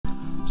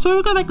So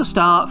we're going to make a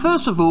start.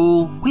 First of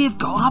all, we've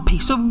got our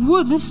piece of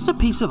wood. This is a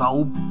piece of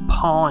old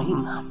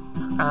pine.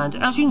 And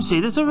as you can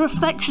see, there's a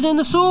reflection in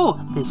the saw.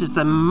 This is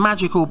the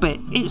magical bit.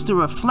 It's the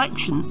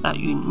reflection that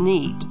you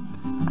need.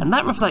 And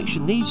that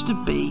reflection needs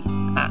to be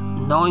at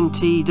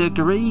 90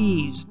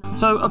 degrees.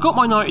 So I've got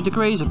my 90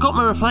 degrees, I've got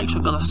my reflection,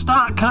 I've got to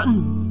start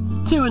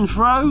cutting to and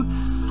fro.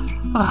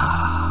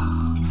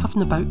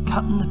 Something about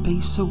cutting the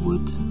piece of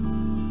wood.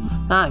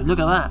 Now, look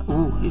at that.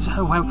 Oh,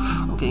 wow,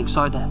 I'm getting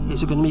excited there.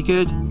 Is it going to be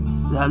good?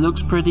 That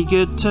looks pretty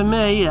good to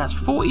me. That's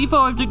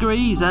 45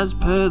 degrees as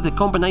per the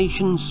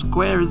combination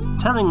square is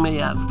telling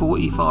me at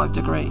 45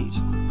 degrees.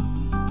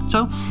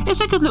 So it's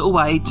a good little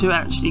way to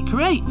actually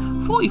create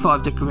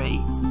 45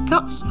 degree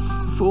cuts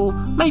for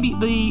maybe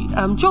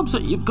the jobs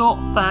that you've got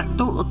that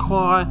don't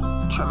require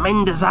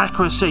tremendous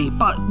accuracy.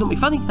 But don't be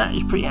funny, that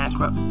is pretty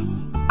accurate.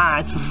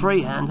 And for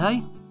freehand,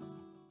 hey?